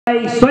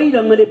सही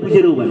ढंगले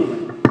बुझेनौं भने,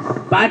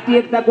 पार्टी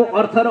एकताको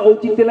अर्थ र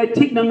औचित्यलाई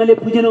ठीक ढंगले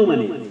बुझेनौं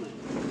भने,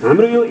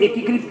 हाम्रो यो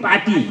एकीकृत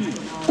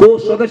पार्टीको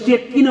सदस्य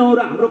किन हो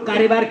र हाम्रो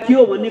कार्यभार के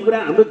हो भन्ने कुरा,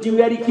 हाम्रो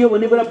जिम्मेवारी के हो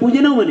भन्ने कुरा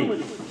बुझेनौं भने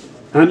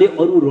हामीले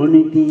अरु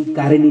रणनीति,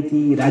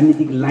 कार्यनीति,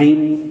 राजनीतिक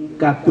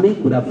लाइनका कुनै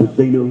कुरा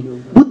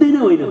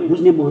बुझ्दैनौं होइन,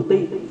 बुझ्ने महत्त्वै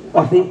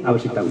अर्थै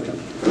आवश्यकता हुन्छ।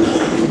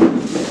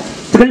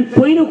 त्यसैले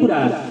पहिलो कुरा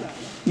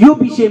यो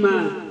विषयमा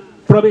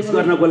प्रवेश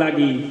गर्नको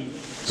लागि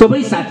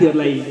सबै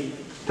साथीहरूलाई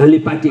हामीले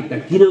पार्टी एकता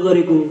किन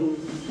गरेको,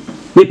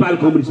 नेपाल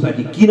कम्युनिस्ट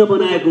पार्टी किन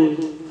बनाएको,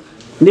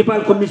 नेपाल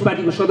कम्युनिस्ट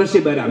पार्टीको सदस्य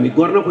भएर हामीले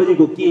गर्न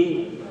खोजेको के,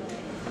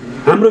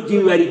 हाम्रो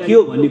जिम्मेवारी के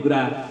हो भन्ने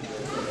कुरा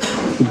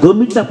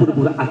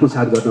गम्भीरतापूर्वक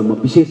आत्मसात गर्न म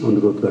विशेष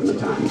अनुरोध गर्न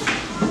चाहन्छु।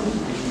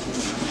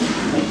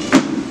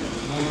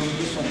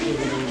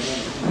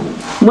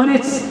 मैले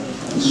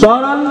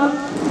सरल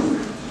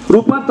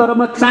रूपमा तर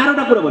म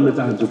चारवटा कुरा भन्न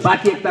चाहन्छु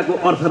पार्टी एकताको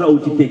अर्थ र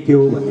औचित्य के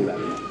हो भन्ने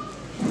बारेमा।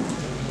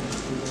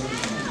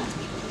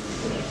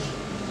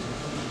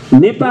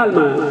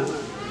 नेपालमा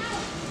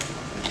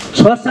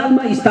 6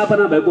 सालमा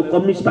स्थापना भएको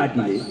कम्युनिस्ट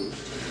पार्टीले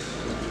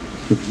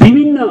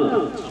विभिन्न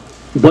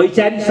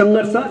वैचारिक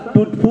सङ्घर्ष,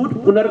 टुटफुट,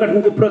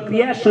 पुनर्गठनको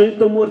प्रक्रिया,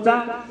 संयुक्त मोर्चा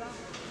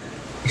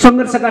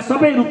सङ्घर्षका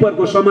सबै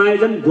रूपहरूको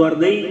समायोजन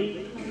गर्दै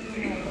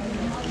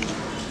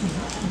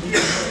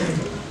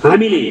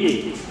हामीले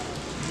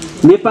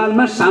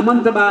नेपालमा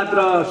सामन्तवाद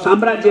र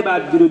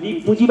साम्राज्यवाद विरोधी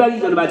पुँजीवादी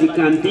जनवादी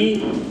क्रान्ति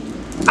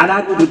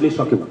आधारभूत रूपले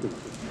सक्यौं,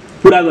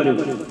 पुरा गर्यौं।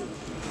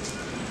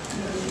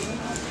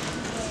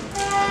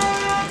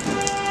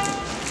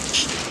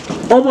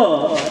 अब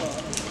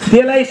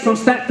त्यसलाई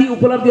ती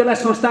उपलब्धिहरूलाई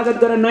संस्थागत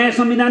गरेर नयाँ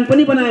संविधान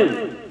पनि बनायौं,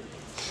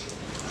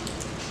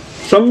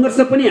 सङ्घर्ष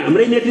पनि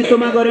हाम्रै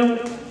नेतृत्वमा गर्यौं,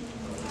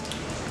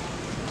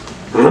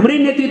 हाम्रै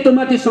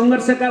नेतृत्वमा ती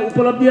सङ्घर्षका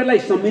उपलब्धिहरूलाई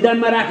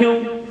संविधानमा राख्यौं।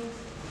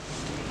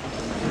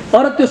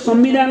 अरू त्यो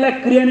संविधानलाई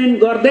क्रियान्वयन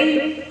गर्दै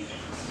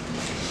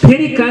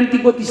फेरि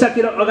क्रान्तिको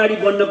दिशातिर अगाडि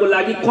बढ्नको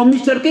लागि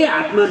कम्युनिस्टहरूकै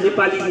हातमा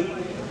नेपाली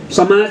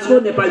समाजको,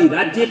 नेपाली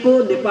राज्यको,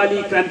 नेपाली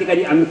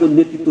क्रान्तिकारी आन्दोलनको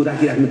नेतृत्व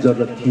राखिराख्ने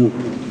जरुरत थियो।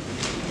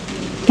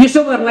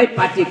 त्यसो गर्नलाई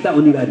पार्टी एकता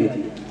अनिवार्य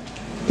थियो।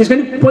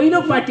 त्यसकारण पहिलो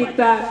पार्टी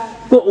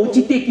एकताको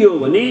औचित्य के हो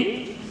भने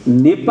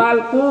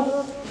नेपालको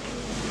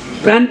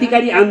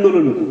क्रान्तिकारी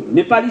आन्दोलनको,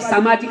 नेपाली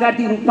सामाजिक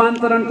आर्थिक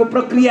रूपान्तरणको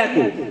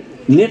प्रक्रियाको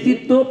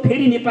नेतृत्व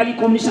फेरि नेपाली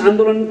कम्युनिस्ट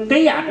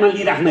आन्दोलनकै हातमा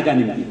लिइराख्नका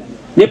निम्ति,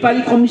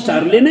 नेपाली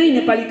कम्युनिस्टहरूले नै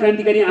नेपाली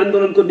क्रान्तिकारी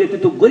आन्दोलनको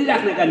नेतृत्व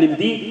गरिराख्नका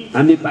निम्ति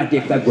हामीले पार्टी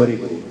एकता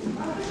गरेको।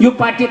 यो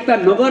पार्टी एकता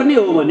नगर्ने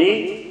हो भने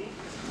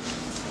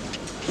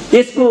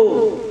यसको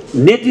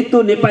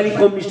नेतृत्व नेपाली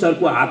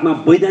कम्युनिस्टहरूको हातमा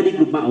वैधानिक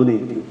रूपमा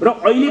आउँदैन थियो र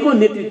अहिलेको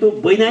नेतृत्व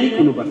वैधानिक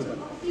हुनुपर्छ।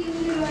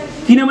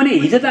 किनभने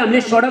हिजो त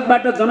हामीले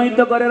सडकबाट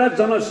जनयुद्ध गरेर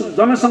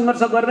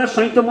जनसङ्घर्ष गरेर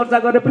संयुक्त मोर्चा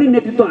गरेर पनि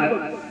नेतृत्व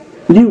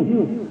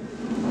लियौं।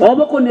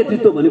 अबको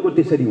नेतृत्व भनेको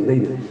त्यसरी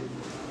हुँदैन।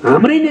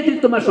 हाम्रै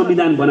नेतृत्वमा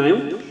संविधान बनायौं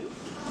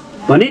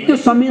भने त्यो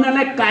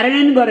संविधानलाई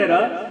कार्यान्वयन गरेर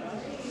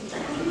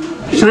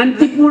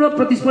शान्तिपूर्ण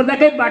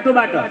प्रतिस्पर्धाकै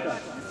बाटोबाट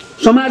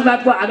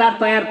समाजवादको आधार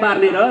तयार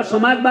पार्ने र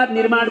समाजवाद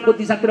निर्माणको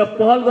दिशातिर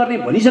पहल गर्ने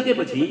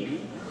भनिसकेपछि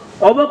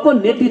अबको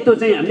नेतृत्व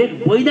चाहिँ हामीले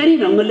वैधानिक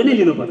ढङ्गले नै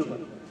लिनुपर्छ।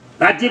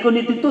 राज्यको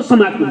नेतृत्व,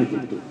 समाजको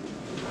नेतृत्व,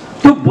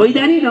 त्यो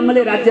वैधानिक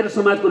ढङ्गले राज्य र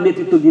समाजको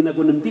नेतृत्व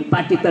दिनको निम्ति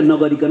पार्टी एकता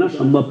नगरिकन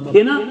सम्भव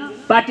थिएन।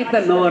 पार्टी एकता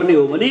नगर्ने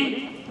हो भने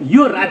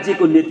यो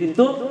राज्यको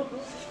नेतृत्व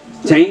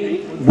चाहिँ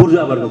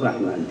बुर्जुवा वर्गको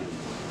हातमा हाल्ने,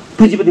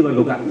 पुँजीपति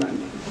वर्गको हातमा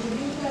हाल्ने।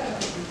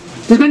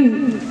 त्यसकारण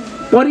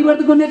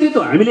परिवर्तनको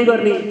नेतृत्व हामीले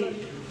गर्ने,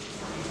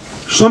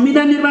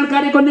 संविधान निर्माण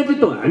कार्यको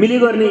नेतृत्व हामीले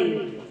गर्ने।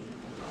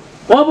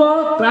 अब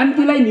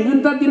क्रान्तिलाई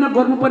निरन्तर दिन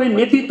गर्नुपर्ने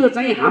नेतृत्व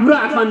चाहिँ हाम्रो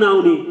हातमा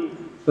नआउने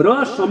र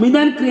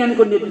संविधान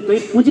क्रियान्वयनको नेतृत्व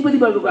पुँजीपति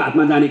वर्गको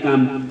हातमा जाने काम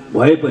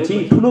भएपछि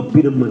ठुलो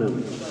विडम्बना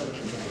हुन्छ।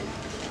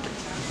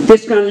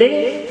 त्यसकारणले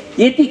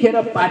यतिखेर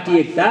पार्टी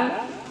एकता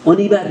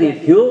अनिवार्य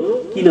थियो,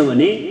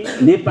 किनभने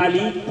नेपाली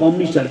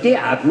कम्युनिस्टहरूकै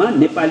हातमा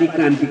नेपाली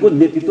क्रान्तिको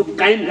नेतृत्व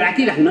कायम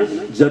राखिराख्न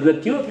जरुरत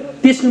थियो।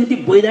 त्यसको निम्ति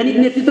वैधानिक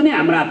नेतृत्व नै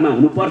हाम्रो हातमा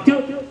हुनु पर्थ्यो।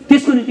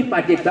 त्यसको निम्ति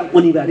पार्टी एकता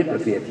अनिवार्य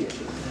प्रक्रिया थियो।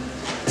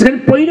 त्यसकारण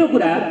पहिलो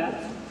कुरा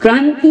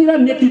क्रान्ति र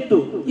नेतृत्व,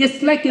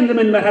 यसलाई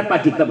केन्द्रमा राखेर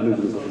पार्टी एकता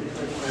बनाउनु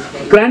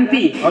पर्यो।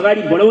 क्रान्ति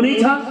अगाडि बढाउनै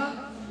छ,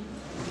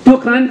 त्यो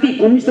क्रान्ति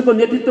कम्युनिस्टको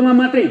नेतृत्वमा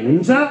मात्रै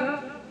हुन्छ।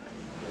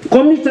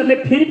 कम्युनिस्टहरूले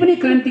फेरि पनि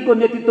क्रान्तिको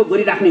नेतृत्व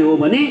गरिराख्ने हो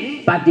भने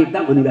पार्टी एकता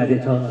अनिवार्य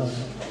छ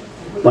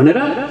भनेर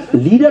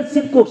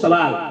लिडरसिपको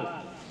सवाल,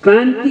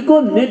 क्रान्तिको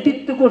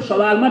नेतृत्वको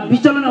सवालमा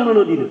विचलन आउन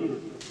नदिनु,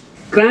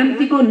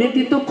 क्रान्तिको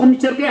नेतृत्व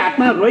कम्युनिस्टकै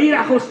हातमा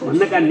रहिराखोस्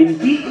भन्नका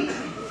निम्ति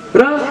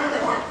र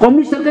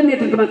कम्युनिस्टकै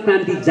नेतृत्वमा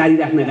क्रान्ति जारी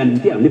राख्नका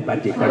निम्ति हामीले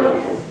पार्टी एकता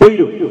गरेको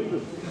पहिलो।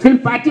 फेरि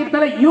पार्टी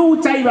एकतालाई यो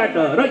उचाइबाट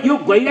र यो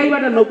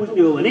गहिराइबाट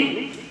नबुझ्ने हो भने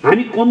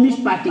हामी कम्युनिस्ट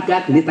पार्टीका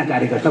नेता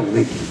कार्यकर्ता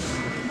हुँदैन।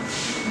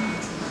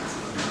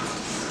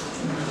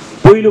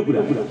 पहिलो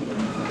कुरा।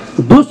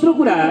 दोस्रो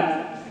कुरा,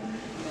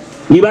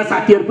 युवा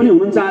साथीहरू पनि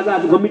हुनुहुन्छ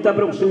आज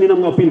गम्भीरतापूर्वक सुनिदिन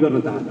म अपिल गर्न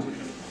चाहन्छु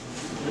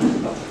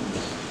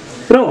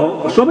र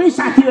सबै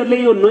साथीहरूले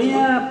यो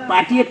नयाँ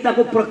पार्टी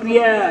एकताको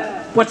प्रक्रिया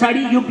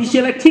पछाडि यो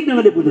विषयलाई ठिक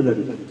ढङ्गले बुझ्न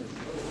जरुरी छ।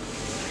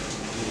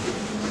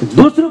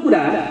 दोस्रो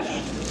कुरा,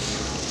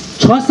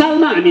 6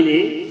 सालमा हामीले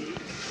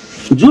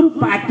जुन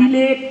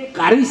पार्टीले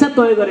कार्यदिशा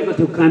तय गरेको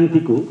थियो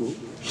क्रान्तिको,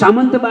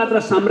 सामन्तवाद र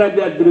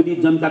साम्राज्यवाद विरोधी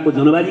जनताको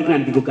जनवादी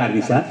क्रान्तिको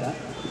कार्यदिशा,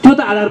 त्यो त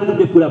आधारभूत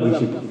रूपले पुरा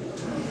भइसक्यो।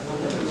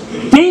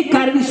 त्यही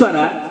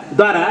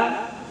कार्यदिशाद्वारा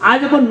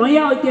आजको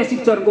नयाँ ऐतिहासिक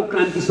चरणको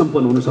क्रान्ति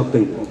सम्पन्न हुन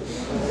सक्दैन।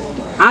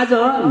 आज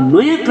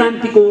नयाँ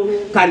क्रान्तिको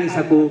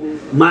कार्यदिशाको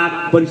माग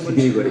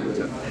परिस्थितिले गरेको छ।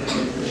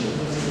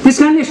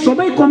 त्यसकारणले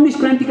सबै कम्युनिस्ट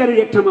क्रान्तिकारी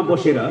एक ठाउँमा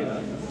बसेर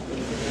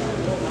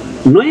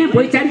नयाँ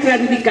वैचारिक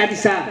राजनीतिक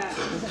कार्यदिशा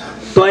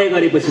तय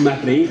गरेपछि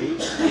मात्रै,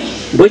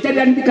 वैचारिक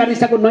राजनीतिक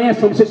कार्यदिशाको नयाँ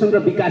संश्लेषण र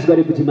विकास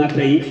गरेपछि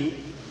मात्रै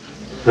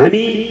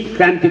हामी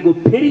क्रान्तिको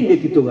फेरि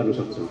नेतृत्व गर्न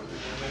सक्छौँ।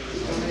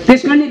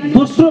 त्यसकारणले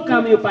दोस्रो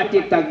काम यो पार्टी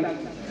एकता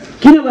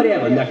किन गरे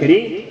भन्दाखेरि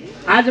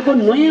आजको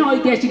नयाँ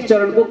ऐतिहासिक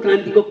चरणको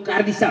क्रान्तिको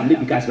कार्यदिशा हामीले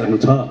विकास गर्नु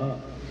छ।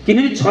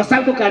 किनभने 6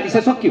 सालको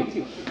कार्यदिशा सकियो।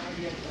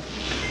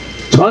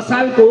 6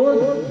 सालको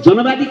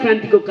जनवादी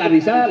क्रान्तिको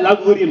कार्यदिशा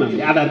लागू गरिएमा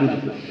हामीले आधारभूत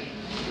रूपमा।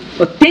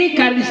 त्यही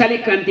कार्यदिशाले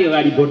क्रान्ति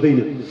अगाडि बढ्दैन।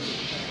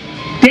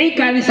 त्यही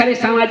कार्यदिशाले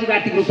सामाजिक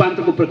आर्थिक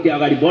रूपान्तरको प्रक्रिया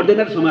अगाडि बढ्दैन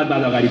र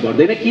समाजवाद अगाडि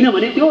बढ्दैन।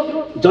 किनभने त्यो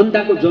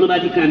जनताको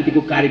जनवादी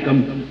क्रान्तिको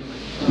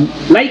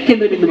कार्यक्रमलाई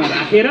केन्द्रबिन्दुमा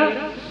राखेर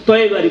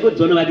तय गरेको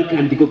जनवादी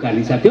क्रान्तिको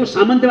कार्यदिशा थियो,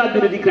 सामन्तवाद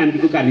विरोधी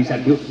क्रान्तिको कार्यदिशा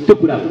थियो। त्यो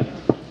कुरा हो।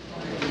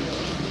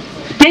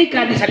 त्यही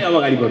कार्यदिशाले अब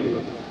अगाडि बढ्दैन।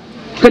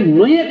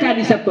 नयाँ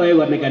कार्यदिशा तय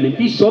गर्नका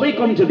निम्ति सबै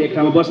कम्युनिस्टहरू एक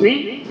ठाउँमा बस्ने,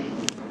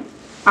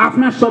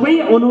 आफ्ना सबै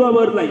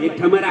अनुभवहरूलाई एक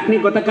ठाउँमा राख्ने,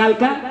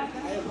 गतकालका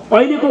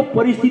अहिलेको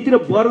परिस्थिति र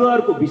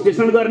वर्गहरूको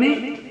विश्लेषण गर्ने,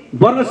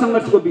 वर्ग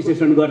सङ्घर्षको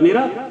विश्लेषण गर्ने र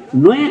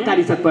नयाँ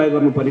कार्यदिशा तय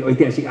गर्नुपर्ने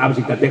ऐतिहासिक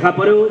आवश्यकता देखा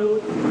पर्यो।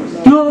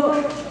 त्यो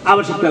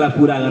आवश्यकतालाई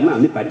पुरा गर्न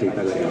हामीले पार्टी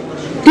एकता गर्यौँ।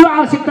 त्यो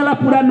आवश्यकतालाई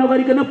पुरा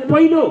नगरिकन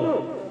पहिलो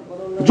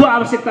जो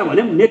आवश्यकता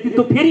भन्यौँ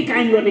नेतृत्व फेरि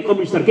कायम गर्ने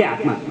कम्युनिस्टहरूकै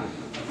हातमा,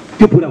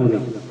 त्यो पुरा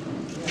हुँदैन।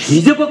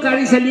 हिजोको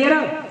कार्यदिशा लिएर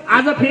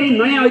आज फेरि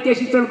नयाँ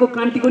ऐतिहासिक चरणको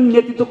क्रान्तिको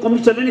नेतृत्व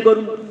कम्युनिस्टहरूले नै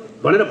गरौँ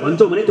भनेर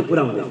भन्छौँ भने त्यो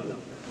पुरा हुँदैन।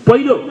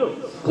 पहिलो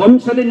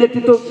कम्युनिस्टले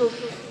नेतृत्व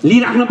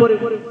लिइराख्नु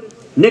पर्यो।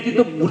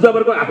 नेतृत्व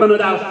बुद्धवर्गको हातमा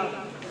नजाओस्।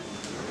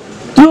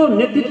 त्यो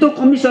नेतृत्व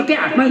कम्युनिस्टहरूकै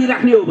हातमा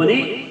लिइराख्ने हो भने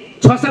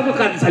 6 सालको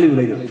कार्यदिशाले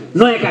हुँदैन।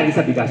 नयाँ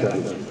कार्यदिशा विकास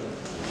गर्नु।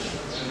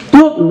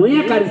 त्यो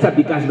नयाँ कार्यदिशा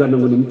विकास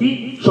गर्नको निम्ति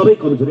सबै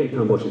कम्युनिस्टहरू एक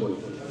ठाउँ बस्नुपर्छ।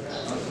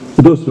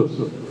 दोस्रो।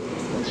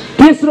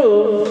 तेस्रो,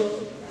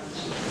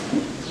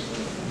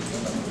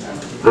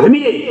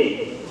 हामीले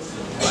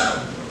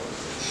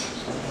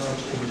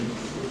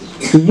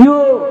यो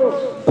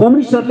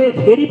कम्युनिस्टहरूले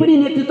फेरि पनि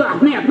नेतृत्व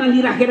आफ्नै हातमा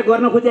लिइराखेर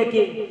गर्न खोजे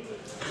के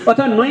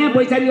अथवा नयाँ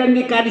वैचारिक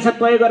राजनीतिक कार्यदिशा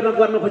तय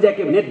गर्न खोजे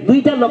के भने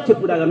दुईटा लक्ष्य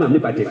पुरा गर्न हामीले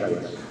पार्टी एकता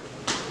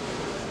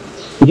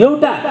गर्छ।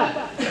 एउटा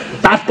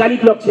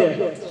तात्कालिक लक्ष्य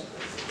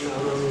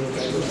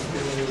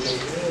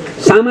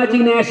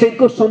सामाजिक न्याय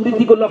सहितको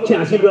समृद्धिको लक्ष्य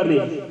हासिल गर्ने,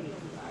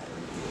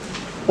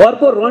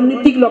 अर्को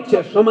रणनीतिक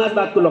लक्ष्य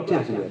समाजवादको लक्ष्य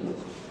हासिल गर्ने।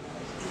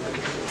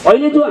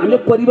 अहिले जो हामीले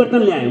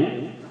परिवर्तन ल्यायौँ,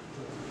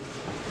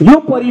 यो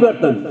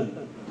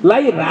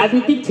परिवर्तनलाई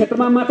राजनीतिक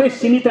क्षेत्रमा मात्रै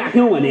सीमित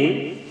राख्यौँ भने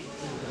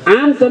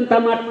आम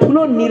जनतामा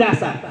ठुलो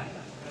निराशा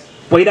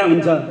पैदा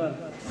हुन्छ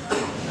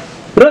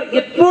र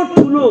यत्रो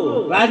ठुलो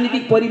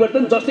राजनीतिक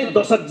परिवर्तन जसले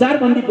 10,000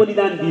 बन्दी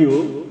बलिदान दियो,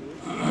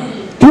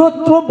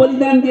 त्यो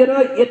बलिदान दिएर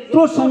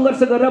यत्रो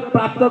सङ्घर्ष गरेर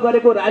प्राप्त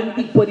गरेको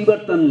राजनीतिक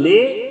परिवर्तनले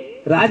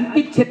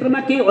राजनीतिक क्षेत्रमा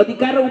केही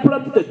अधिकार र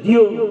उपलब्धि त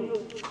दियो,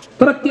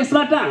 तर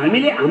त्यसबाट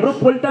हामीले हाम्रो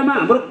पोल्टामा,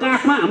 हाम्रो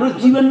काखमा, हाम्रो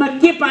जीवनमा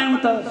के पायौँ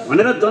त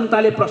भनेर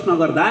जनताले प्रश्न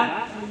गर्दा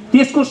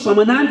त्यसको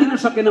समाधान दिन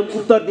सकेनौँ,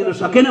 उत्तर दिन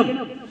सकेनौँ।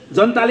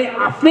 जनताले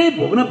आफ्नै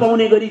भोग्न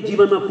पाउने गरी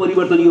जीवनमा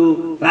परिवर्तन यो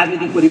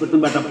राजनीतिक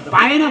परिवर्तनबाट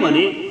पाएन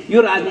भने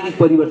यो राजनीतिक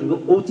परिवर्तनको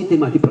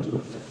औचित्यमाथि प्रश्न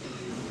हुन्छ।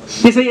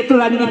 त्यसै यत्रो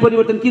राजनीतिक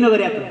परिवर्तन किन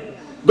गरे त?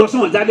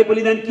 10,000ले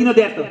बलिदान किन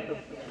दिए त?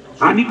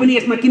 हामी पनि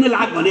यसमा किन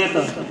लाग भने त?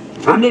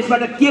 हामीले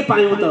यसबाट के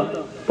पायौँ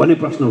त भन्ने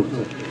प्रश्न उठ्छ।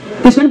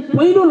 त्यसकारण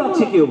पहिलो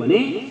लक्ष्य के हो भने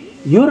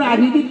यो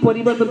राजनीतिक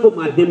परिवर्तनको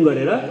माध्यम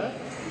गरेर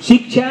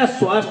शिक्षा,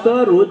 स्वास्थ्य,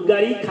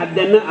 रोजगारी,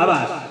 खाद्यान्न,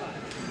 आवास,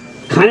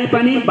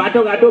 खानेपानी,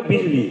 बाटोघाटो,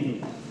 बिजुली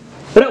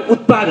र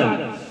उत्पादन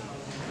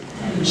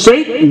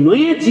सहित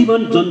नयाँ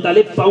जीवन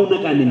जनताले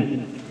पाउनका निम्ति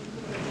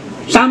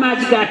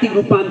सामाजिक आर्थिक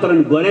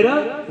रूपान्तरण गरेर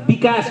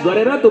विकास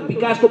गरेर त्यो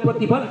विकासको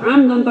प्रतिफल आम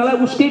जनतालाई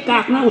उसकै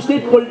काखमा, उसकै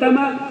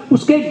पोल्टामा,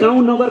 उसकै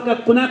गाउँ नगरका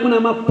कुना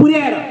कुनामा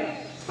पुर्याएर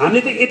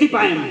हामीले त यति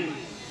पायौँ,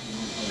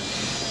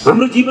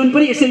 हाम्रो जीवन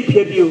पनि यसरी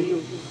फेरियो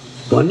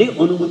भन्ने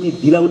अनुभूति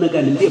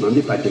दिलाउनका निम्ति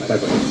हामीले पार्टी एकता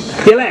गर्यौँ।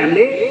 त्यसलाई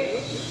हामीले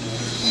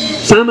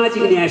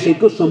सामाजिक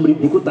न्यायसहितको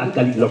समृद्धिको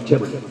तात्कालिक लक्ष्य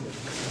भन्यौँ।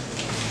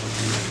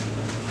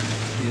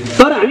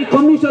 तर हामी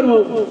कम्युनिस्टहरू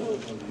हौँ,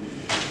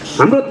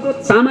 हाम्रो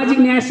सामाजिक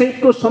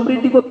न्यायसहितको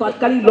समृद्धिको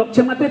तात्कालिक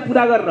लक्ष्य मात्रै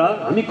पुरा गरेर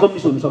हामी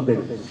कम्युनिस्ट हुन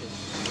सक्दैनौँ।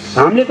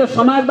 हामीले त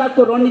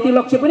समाजवादको रणनीतिक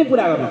लक्ष्य पनि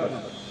पुरा गर्नुपर्छ,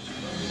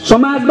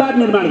 समाजवाद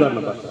निर्माण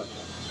गर्नुपर्छ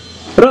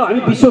र हामी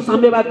विश्व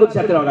साम्यवादको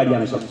दिशातिर अगाडि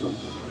जान सक्छौँ।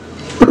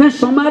 त्यसलाई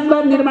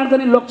समाजवाद निर्माण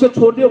गर्ने लक्ष्य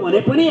छोडिदियो भने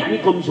पनि हामी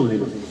कम्युनिस्ट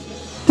हुँदैनौँ।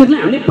 त्यसले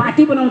हामीले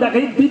पार्टी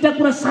बनाउँदाखेरि दुईटा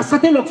कुरा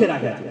साथसाथै लक्ष्य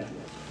राखेका छौँ।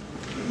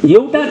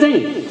 एउटा चाहिँ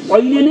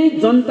अहिले नै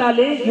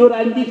जनताले यो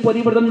राजनीतिक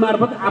परिवर्तन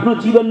मार्फत आफ्नो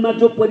जीवनमा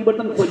जो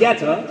परिवर्तन खोजेको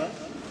छ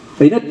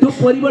होइन त्यो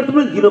परिवर्तन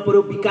पनि दिन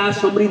पर्यो।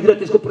 विकास समृद्धि र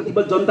त्यसको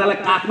प्रतिफल जनतालाई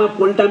काखमा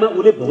पोल्टामा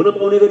उसले भोग्न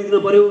पाउने गरिदिन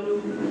पर्यो।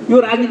 यो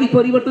राजनीतिक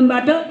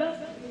परिवर्तनबाट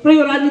र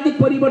यो राजनीतिक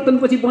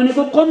परिवर्तनपछि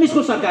बनेको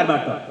कम्युनिस्टको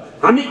सरकारबाट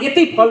हामीले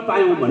यतै फल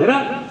पायौँ भनेर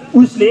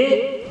उसले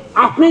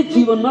आफ्नै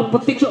जीवनमा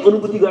प्रत्यक्ष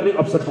अनुभूति गर्ने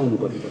अवसर पाउनु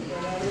पर्यो।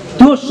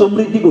 त्यो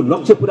समृद्धिको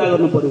लक्ष्य पुरा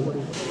गर्नु पर्यो।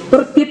 तर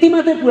त्यति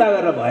मात्रै पुरा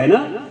गरेर भएन,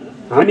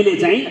 हामीले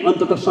चाहिँ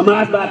अन्ततः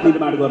समाजवाद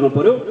निर्माण गर्नु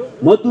पर्यो।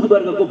 मजदुर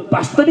वर्गको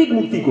वास्तविक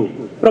मुक्तिको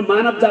र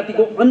मानव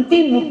जातिको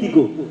अन्तिम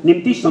मुक्तिको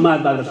निम्ति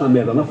समाजवाद र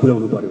संविधानमा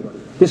पुर्याउनु पर्यो।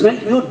 त्यसकारण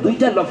यो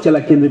दुईटा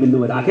लक्ष्यलाई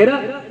केन्द्रबिन्दुमा राखेर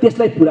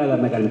त्यसलाई पुरा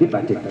गर्नका निम्ति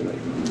पार्टी एकता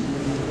गर्यो।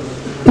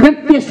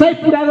 त्यसलाई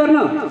पुरा गर्न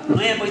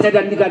नयाँ वैचारिक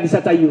राजनीतिक दिशा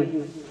चाहियो।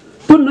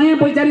 त्यो नयाँ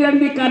वैचारिक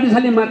राजनीतिक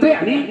दिशाले मात्रै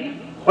हामी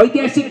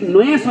ऐतिहासिक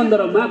नयाँ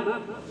सन्दर्भमा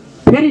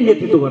फेरि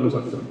नेतृत्व गर्न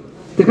सक्छौँ।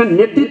 त्यस कारण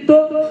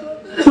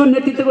त्यो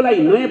नेतृत्वको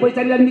लागि नयाँ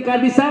वैचारिक राजनीतिक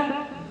दिशा,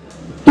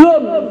 त्यो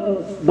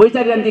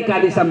वैचारिक राजनीतिक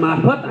दिशा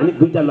मार्फत हामी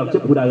दुईटा लक्ष्य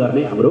पुरा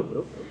गर्ने हाम्रो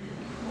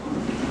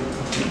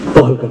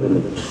पहल कदम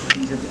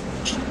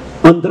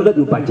अन्तर्गत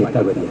यो पार्टी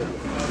एकता गरियो।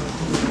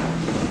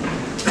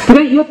 किन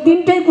यो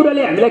तीनटै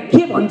कुराले हामीलाई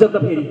के भन्छ त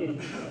फेरि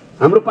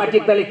हाम्रो पार्टी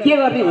एकताले के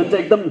गर्ने भन्छ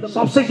एकदम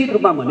सशक्त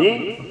रूपमा भने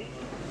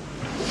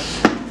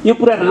यो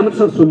कुरा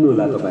राम्रोसँग सुन्नु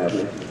होला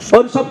तपाईहरुले।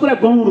 अरु सब कुरा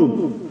गौरु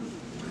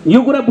यो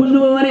कुरा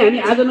बुझ्नुभयो भने हामी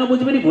आज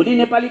नबुझे पनि भोलि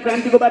नेपाली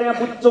क्रान्तिको बारेमा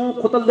बुझ्छौं,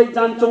 खोतल्दै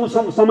जान्छौं,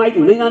 समाहित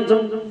हुँदै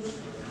जान्छौं।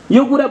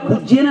 यो कुरा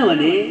बुझिएन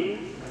भने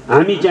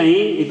हामी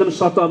चाहिँ एकदम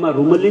सतहमा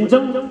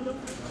रुमलिन्छौं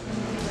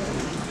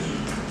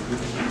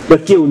र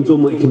के हुन्छ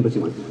म एकछिनपछि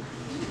भन्छु।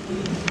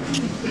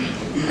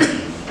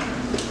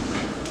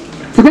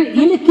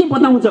 यसले के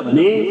बताउँछ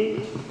भने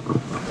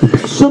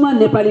विश्वमा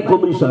नेपाली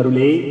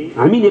कम्युनिस्टहरूले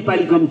हामी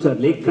नेपाली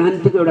कम्युनिस्टहरूले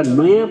क्रान्तिको एउटा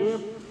नयाँ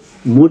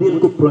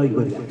मोडेलको प्रयोग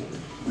गरिरहेको।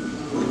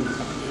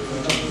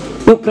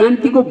 त्यो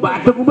क्रान्तिको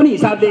बाटोको पनि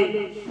हिसाबले,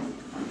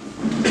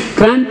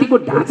 क्रान्तिको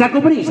ढाँचाको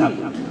पनि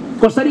हिसाबले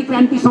कसरी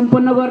क्रान्ति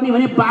सम्पन्न गर्ने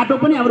भने बाटो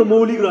पनि हाम्रो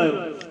मौलिक रह्यो।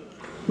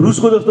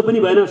 रुसको जस्तो पनि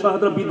भएन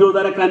सशस्त्र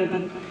विद्रोहद्वारा क्रान्ति,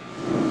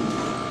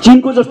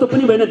 चीनको जस्तो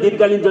पनि भएन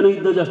दीर्घकालीन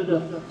जनयुद्ध जस्तो,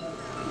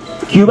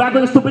 क्युबाको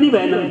जस्तो पनि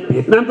भएन,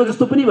 भियतनामको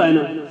जस्तो पनि भएन।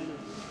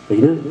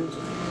 हैन,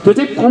 त्यो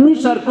चाहिँ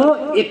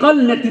कम्युनिस्टहरूको एकल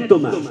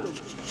नेतृत्वमा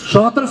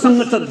सशस्त्र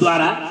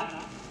संघर्षद्वारा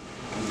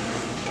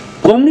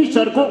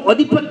कम्युनिस्टहरूको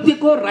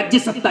अधिपत्यको राज्य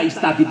सत्ता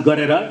स्थापित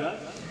गरेर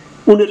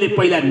उनीहरूले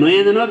पहिला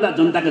नयाँ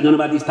जनताका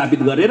जनवादी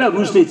स्थापित गरेर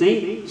रुसले चाहिँ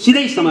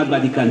सिधै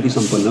समाजवादी क्रान्ति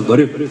सम्पन्न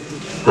गर्यो।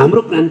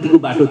 हाम्रो क्रान्तिको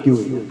बाटो त्यो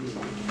होइन।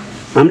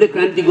 हामीले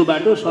क्रान्तिको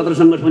बाटो सशस्त्र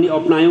संघर्ष पनि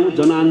अपनायौं,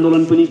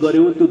 जनआन्दोलन पनि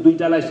गर्यौं, त्यो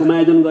दुईटालाई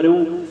समायोजन गर्यौं,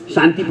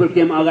 शान्ति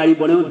प्रक्रियामा अगाडि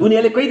बढ्यौं।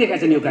 दुनियाँले कही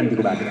देखाएको छैन यो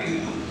क्रान्तिको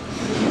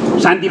बाटो।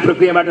 शान्ति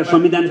प्रक्रियाबाट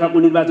संविधान सभाको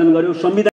निर्वाचन गर्यो, संविधान